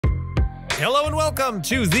Hello and welcome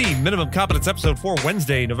to the Minimum Competence episode for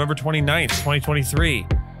Wednesday, November 29th, 2023.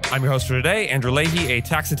 I'm your host for today, Andrew Leahy, a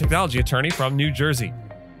tax and technology attorney from New Jersey.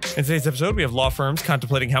 In today's episode, we have law firms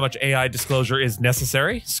contemplating how much AI disclosure is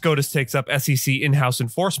necessary, SCOTUS takes up SEC in-house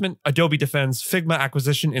enforcement, Adobe defends Figma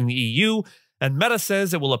acquisition in the EU, and Meta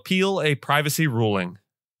says it will appeal a privacy ruling.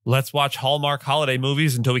 Let's watch Hallmark holiday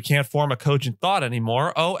movies until we can't form a cogent thought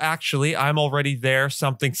anymore. Oh, actually, I'm already there.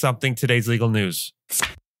 Something, today's legal news.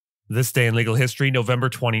 This day in legal history, November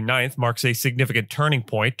 29th, marks a significant turning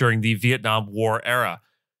point during the Vietnam War era.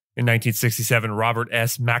 In 1967, Robert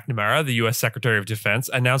S. McNamara, the U.S. Secretary of Defense,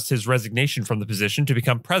 announced his resignation from the position to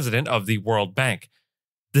become president of the World Bank.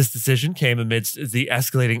 This decision came amidst the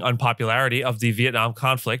escalating unpopularity of the Vietnam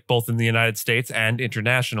conflict, both in the United States and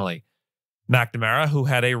internationally. McNamara, who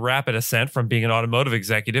had a rapid ascent from being an automotive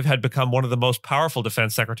executive, had become one of the most powerful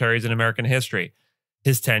defense secretaries in American history.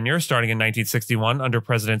 His tenure, starting in 1961 under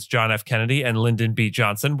Presidents John F. Kennedy and Lyndon B.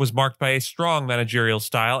 Johnson, was marked by a strong managerial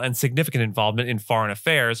style and significant involvement in foreign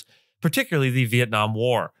affairs, particularly the Vietnam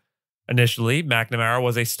War. Initially, McNamara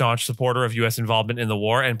was a staunch supporter of U.S. involvement in the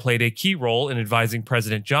war and played a key role in advising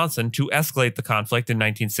President Johnson to escalate the conflict in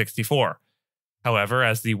 1964. However,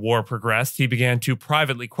 as the war progressed, he began to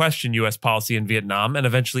privately question U.S. policy in Vietnam and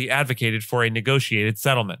eventually advocated for a negotiated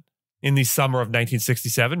settlement. In the summer of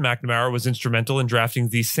 1967, McNamara was instrumental in drafting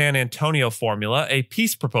the San Antonio Formula, a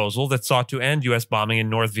peace proposal that sought to end U.S. bombing in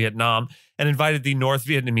North Vietnam and invited the North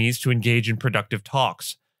Vietnamese to engage in productive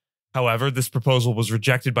talks. However, this proposal was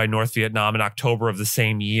rejected by North Vietnam in October of the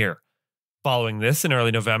same year. Following this, in early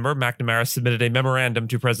November, McNamara submitted a memorandum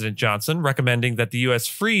to President Johnson recommending that the U.S.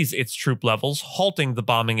 freeze its troop levels, halting the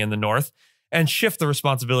bombing in the North, and shift the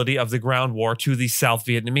responsibility of the ground war to the South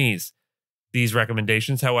Vietnamese. These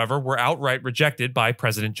recommendations, however, were outright rejected by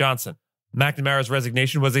President Johnson. McNamara's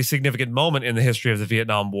resignation was a significant moment in the history of the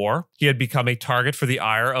Vietnam War. He had become a target for the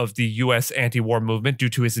ire of the U.S. anti-war movement due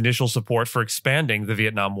to his initial support for expanding the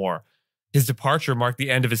Vietnam War. His departure marked the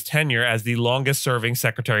end of his tenure as the longest-serving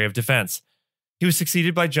Secretary of Defense. He was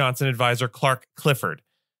succeeded by Johnson advisor Clark Clifford.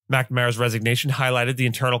 McNamara's resignation highlighted the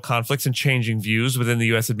internal conflicts and changing views within the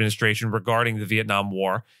U.S. administration regarding the Vietnam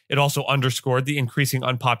War. It also underscored the increasing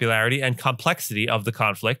unpopularity and complexity of the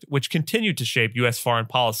conflict, which continued to shape U.S. foreign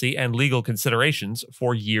policy and legal considerations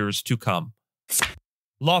for years to come.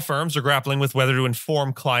 Law firms are grappling with whether to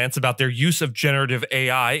inform clients about their use of generative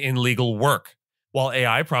AI in legal work. While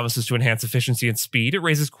AI promises to enhance efficiency and speed, it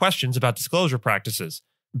raises questions about disclosure practices.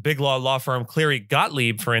 Big law firm Cleary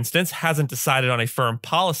Gottlieb, for instance, hasn't decided on a firm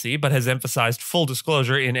policy, but has emphasized full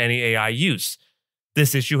disclosure in any AI use.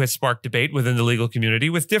 This issue has sparked debate within the legal community,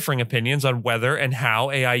 with differing opinions on whether and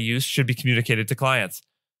how AI use should be communicated to clients.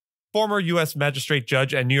 Former U.S. Magistrate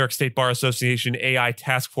Judge and New York State Bar Association AI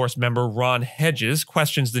Task Force member Ron Hedges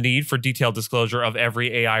questions the need for detailed disclosure of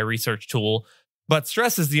every AI research tool, but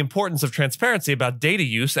stresses the importance of transparency about data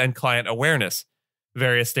use and client awareness.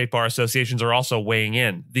 Various state bar associations are also weighing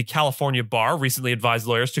in. The California Bar recently advised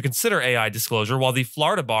lawyers to consider AI disclosure, while the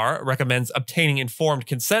Florida Bar recommends obtaining informed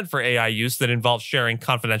consent for AI use that involves sharing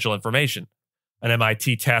confidential information. An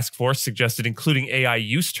MIT task force suggested including AI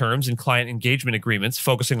use terms in client engagement agreements,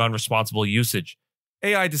 focusing on responsible usage.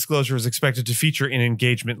 AI disclosure is expected to feature in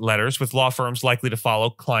engagement letters, with law firms likely to follow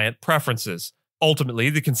client preferences. Ultimately,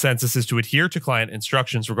 the consensus is to adhere to client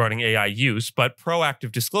instructions regarding AI use, but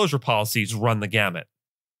proactive disclosure policies run the gamut.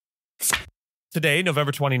 Today,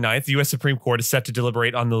 November 29th, the U.S. Supreme Court is set to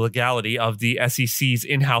deliberate on the legality of the SEC's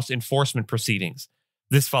in-house enforcement proceedings.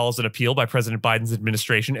 This follows an appeal by President Biden's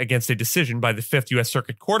administration against a decision by the Fifth U.S.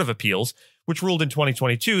 Circuit Court of Appeals, which ruled in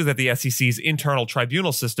 2022 that the SEC's internal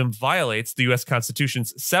tribunal system violates the U.S.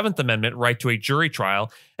 Constitution's Seventh Amendment right to a jury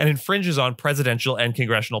trial and infringes on presidential and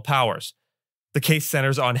congressional powers. The case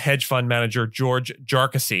centers on hedge fund manager George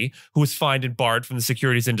Jarkissi, who was fined and barred from the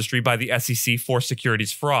securities industry by the SEC for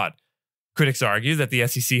securities fraud. Critics argue that the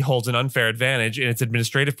SEC holds an unfair advantage in its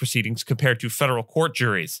administrative proceedings compared to federal court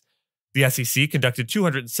juries. The SEC conducted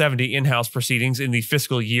 270 in-house proceedings in the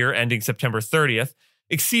fiscal year ending September 30th,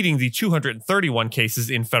 exceeding the 231 cases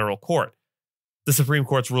in federal court. The Supreme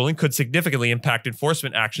Court's ruling could significantly impact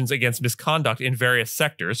enforcement actions against misconduct in various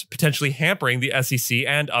sectors, potentially hampering the SEC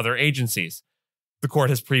and other agencies. The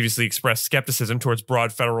court has previously expressed skepticism towards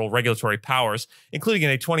broad federal regulatory powers, including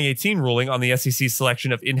in a 2018 ruling on the SEC's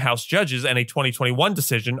selection of in-house judges and a 2021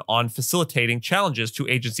 decision on facilitating challenges to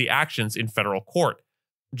agency actions in federal court.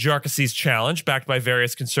 Jarkissi's challenge, backed by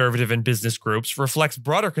various conservative and business groups, reflects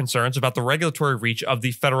broader concerns about the regulatory reach of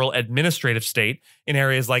the federal administrative state in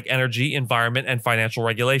areas like energy, environment, and financial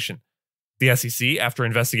regulation. The SEC, after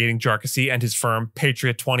investigating Jarkissi and his firm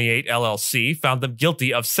Patriot 28 LLC, found them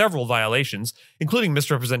guilty of several violations, including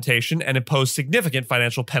misrepresentation, and imposed significant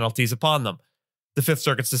financial penalties upon them. The Fifth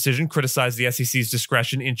Circuit's decision criticized the SEC's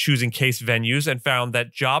discretion in choosing case venues and found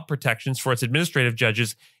that job protections for its administrative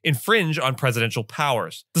judges infringe on presidential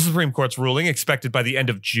powers. The Supreme Court's ruling, expected by the end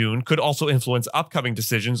of June, could also influence upcoming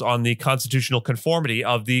decisions on the constitutional conformity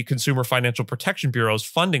of the Consumer Financial Protection Bureau's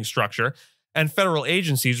funding structure and federal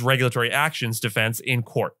agencies' regulatory actions defense in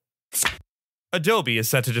court. Adobe is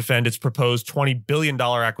set to defend its proposed $20 billion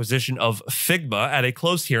acquisition of Figma at a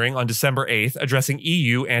closed hearing on December 8th, addressing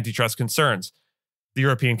EU antitrust concerns. The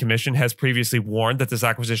European Commission has previously warned that this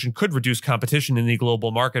acquisition could reduce competition in the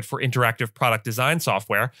global market for interactive product design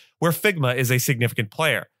software, where Figma is a significant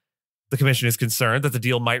player. The Commission is concerned that the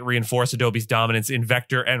deal might reinforce Adobe's dominance in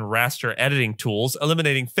vector and raster editing tools,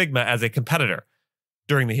 eliminating Figma as a competitor.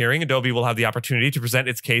 During the hearing, Adobe will have the opportunity to present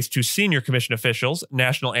its case to senior Commission officials,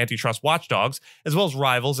 national antitrust watchdogs, as well as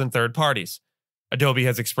rivals and third parties. Adobe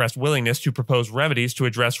has expressed willingness to propose remedies to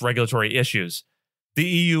address regulatory issues. The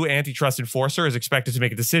EU antitrust enforcer is expected to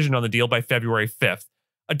make a decision on the deal by February 5th.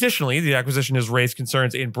 Additionally, the acquisition has raised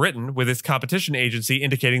concerns in Britain, with its competition agency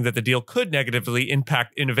indicating that the deal could negatively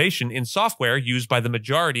impact innovation in software used by the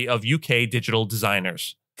majority of UK digital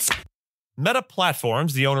designers. Meta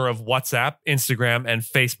Platforms, the owner of WhatsApp, Instagram, and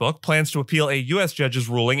Facebook, plans to appeal a U.S. judge's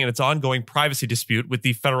ruling in its ongoing privacy dispute with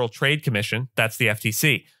the Federal Trade Commission, that's the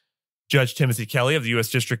FTC. Judge Timothy Kelly of the U.S.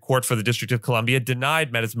 District Court for the District of Columbia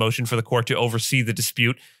denied Meta's motion for the court to oversee the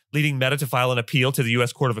dispute, leading Meta to file an appeal to the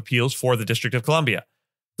U.S. Court of Appeals for the District of Columbia.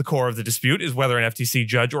 The core of the dispute is whether an FTC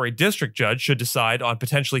judge or a district judge should decide on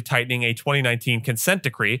potentially tightening a 2019 consent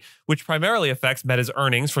decree, which primarily affects Meta's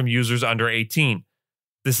earnings from users under 18.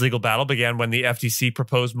 This legal battle began when the FTC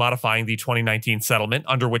proposed modifying the 2019 settlement,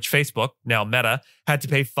 under which Facebook, now Meta, had to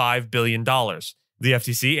pay $5 billion. The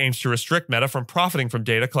FTC aims to restrict Meta from profiting from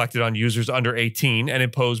data collected on users under 18 and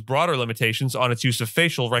impose broader limitations on its use of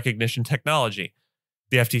facial recognition technology.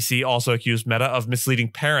 The FTC also accused Meta of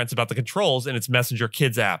misleading parents about the controls in its Messenger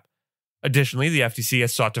Kids app. Additionally, the FTC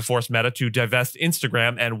has sought to force Meta to divest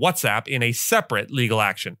Instagram and WhatsApp in a separate legal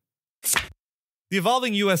action. The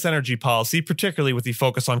evolving U.S. energy policy, particularly with the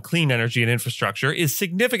focus on clean energy and infrastructure, is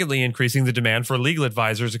significantly increasing the demand for legal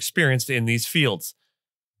advisors experienced in these fields.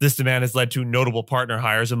 This demand has led to notable partner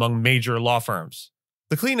hires among major law firms.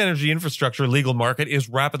 The clean energy infrastructure legal market is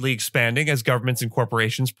rapidly expanding as governments and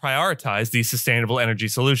corporations prioritize these sustainable energy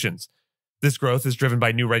solutions. This growth is driven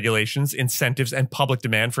by new regulations, incentives, and public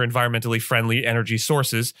demand for environmentally friendly energy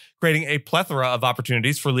sources, creating a plethora of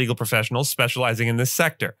opportunities for legal professionals specializing in this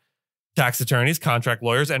sector. Tax attorneys, contract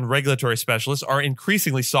lawyers, and regulatory specialists are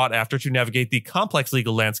increasingly sought after to navigate the complex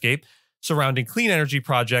legal landscape surrounding clean energy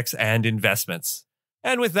projects and investments.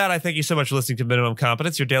 And with that, I thank you so much for listening to Minimum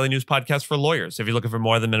Competence, your daily news podcast for lawyers. If you're looking for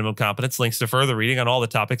more than Minimum Competence, links to further reading on all the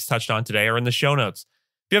topics touched on today are in the show notes.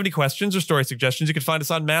 If you have any questions or story suggestions, you can find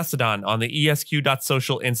us on Mastodon on the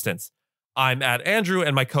esq.social instance. I'm at Andrew,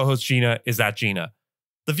 and my co-host Gina is at Gina.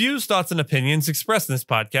 The views, thoughts, and opinions expressed in this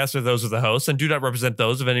podcast are those of the hosts and do not represent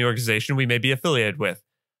those of any organization we may be affiliated with.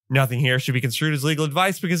 Nothing here should be construed as legal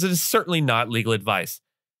advice because it is certainly not legal advice.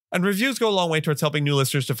 And reviews go a long way towards helping new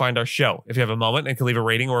listeners to find our show. If you have a moment and can leave a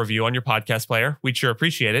rating or review on your podcast player, we'd sure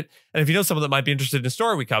appreciate it. And if you know someone that might be interested in a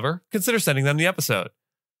story we cover, consider sending them the episode.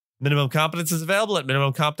 Minimum Competence is available at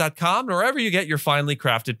minimumcomp.com or wherever you get your finely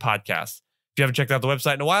crafted podcasts. If you haven't checked out the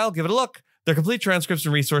website in a while, give it a look. There are complete transcripts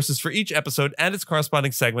and resources for each episode and its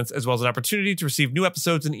corresponding segments, as well as an opportunity to receive new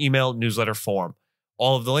episodes in email newsletter form.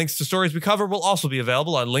 All of the links to stories we cover will also be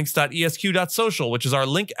available on links.esq.social, which is our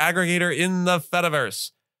link aggregator in the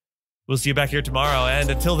Fediverse. We'll see you back here tomorrow, and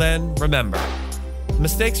until then, remember,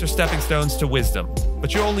 mistakes are stepping stones to wisdom,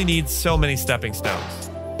 but you only need so many stepping stones.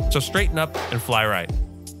 So straighten up and fly right.